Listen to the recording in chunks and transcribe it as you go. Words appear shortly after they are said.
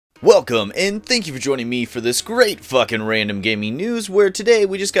Welcome, and thank you for joining me for this great fucking random gaming news, where today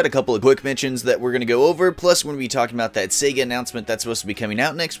we just got a couple of quick mentions that we're going to go over, plus we're going to be talking about that Sega announcement that's supposed to be coming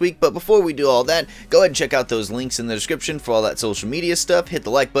out next week. But before we do all that, go ahead and check out those links in the description for all that social media stuff. Hit the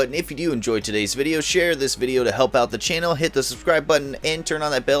like button if you do enjoy today's video, share this video to help out the channel, hit the subscribe button, and turn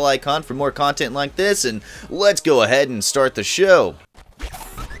on that bell icon for more content like this, and let's go ahead and start the show.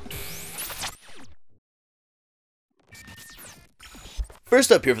 First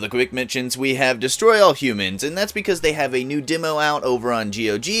up here for the quick mentions, we have Destroy All Humans, and that's because they have a new demo out over on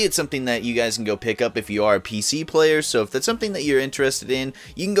GOG. It's something that you guys can go pick up if you are a PC player, so if that's something that you're interested in,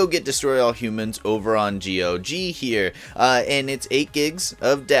 you can go get Destroy All Humans over on GOG here. And it's 8 gigs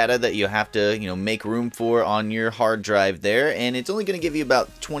of data that you have to, make room for on your hard drive there, and it's only going to give you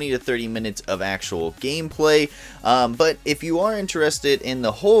about 20 to 30 minutes of actual gameplay. But if you are interested in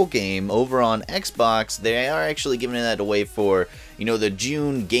the whole game over on Xbox, they are actually giving that away for the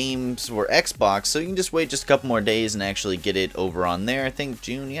June games for Xbox, so you can just wait just a couple more days and actually get it over on there. I think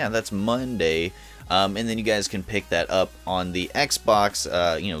June, yeah, that's Monday, and then you guys can pick that up on the Xbox,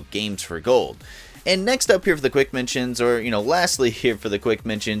 games for gold. And next up here for the quick mentions, or lastly here for the quick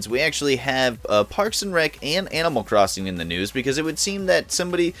mentions, we actually have Parks and Rec and Animal Crossing in the news, because it would seem that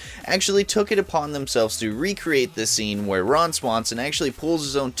somebody actually took it upon themselves to recreate this scene where Ron Swanson actually pulls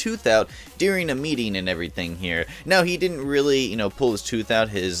his own tooth out during a meeting and everything here. Now, he didn't really, pull his tooth out.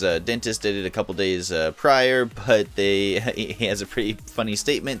 His dentist did it a couple days prior, but he has a pretty funny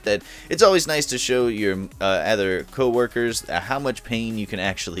statement that it's always nice to show your other co-workers how much pain you can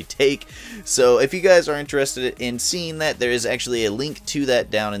actually take. So if you guys are interested in seeing that, there is actually a link to that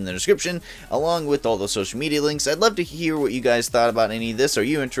down in the description, along with all the social media links. I'd love to hear what you guys thought about any of this. Are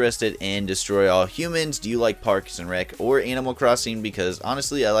you interested in Destroy All Humans? Do you like Parks and Rec or Animal Crossing? Because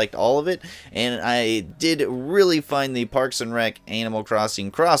honestly, I liked all of it, and I did really find the Parks and Rec Animal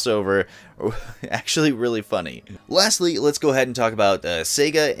Crossing crossover actually really funny. Lastly, let's go ahead and talk about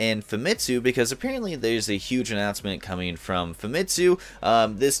Sega and Famitsu, because apparently there's a huge announcement coming from Famitsu.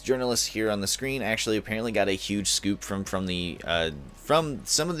 This journalist here on the screen actually apparently got a huge scoop from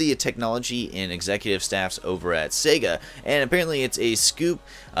some of the technology and executive staffs over at Sega, and apparently it's a scoop,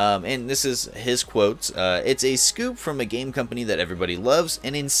 and this is his quotes, it's a scoop from a game company that everybody loves,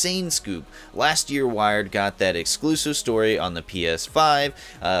 an insane scoop. Last year Wired got that exclusive story on the PS5,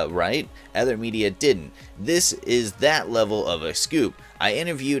 right? Other media didn't. This is that level of a scoop. I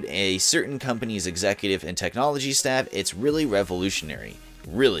interviewed a certain company's executive and technology staff. It's really revolutionary.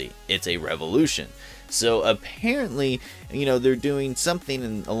 Really, it's a revolution. So apparently, they're doing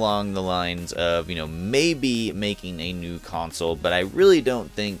something along the lines of, maybe making a new console, but I really don't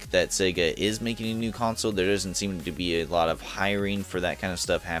think that Sega is making a new console. There doesn't seem to be a lot of hiring for that kind of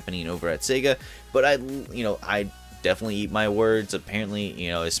stuff happening over at Sega, but I definitely eat my words. Apparently,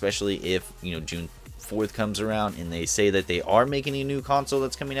 especially if, June 4th comes around and they say that they are making a new console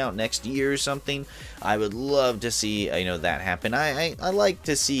that's coming out next year or something, I would love to see that happen. I like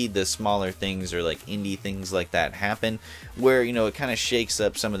to see the smaller things, or like indie things like that happen, where it kind of shakes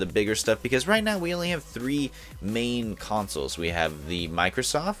up some of the bigger stuff, because right now we only have 3 main consoles. We have the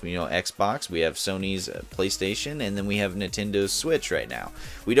Microsoft, Xbox, we have Sony's PlayStation, and then we have Nintendo's Switch right now.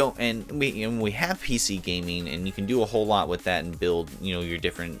 We have PC gaming, and you can do a whole lot with that and build your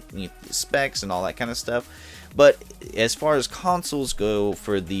different specs and all that kind of stuff. But as far as consoles go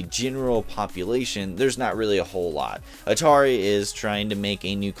for the general population, there's not really a whole lot. Atari is trying to make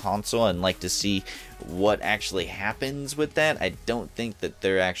a new console, and like to see what actually happens with that. I don't think that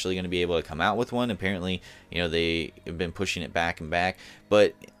they're actually going to be able to come out with one. Apparently, they have been pushing it back and back.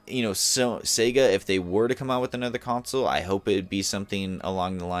 But so Sega, if they were to come out with another console, I hope it'd be something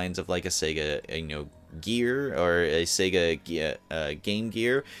along the lines of like a Sega, Gear, or a Sega Game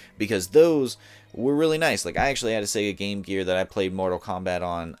Gear, because those were really nice. Like, I actually had a Sega Game Gear that I played Mortal Kombat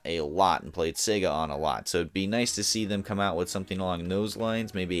on a lot and played Sega on a lot, so it'd be nice to see them come out with something along those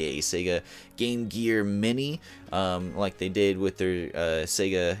lines, maybe a Sega Game Gear Mini, like they did with their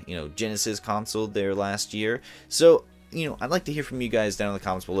Sega Genesis console there last year. So I'd like to hear from you guys down in the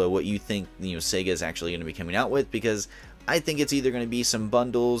comments below what you think Sega is actually going to be coming out with, because I think it's either going to be some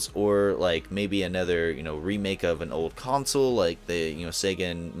bundles, or like maybe another remake of an old console like the Sega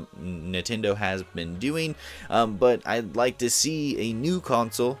and Nintendo has been doing. But I'd like to see a new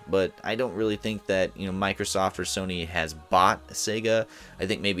console, but I don't really think that Microsoft or Sony has bought Sega. I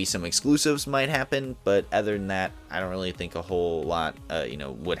think maybe some exclusives might happen, but other than that, I don't really think a whole lot, you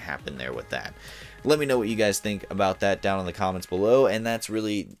know, would happen there with that. Let me know what you guys think about that down in the comments below, and that's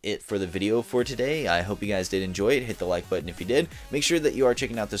really it for the video for today. I hope you guys did enjoy it. Hit the like button if you did. Make sure that you are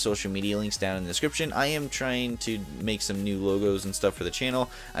checking out the social media links down in the description. I am trying to make some new logos and stuff for the channel.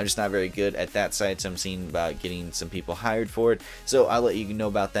 I'm just not very good at that side, so I'm seeing about getting some people hired for it. So I'll let you know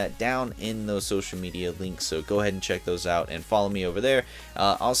about that down in those social media links, so go ahead and check those out and follow me over there.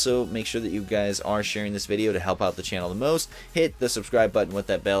 Also, make sure that you guys are sharing this video to help out the channel the most. Hit the subscribe button with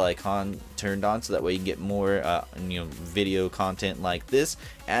that bell icon turned on, so that way you can get more video content like this.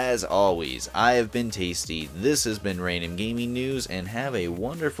 As always, I have been Tasty, this has been Random Gaming News, and have a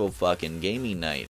wonderful fucking gaming night.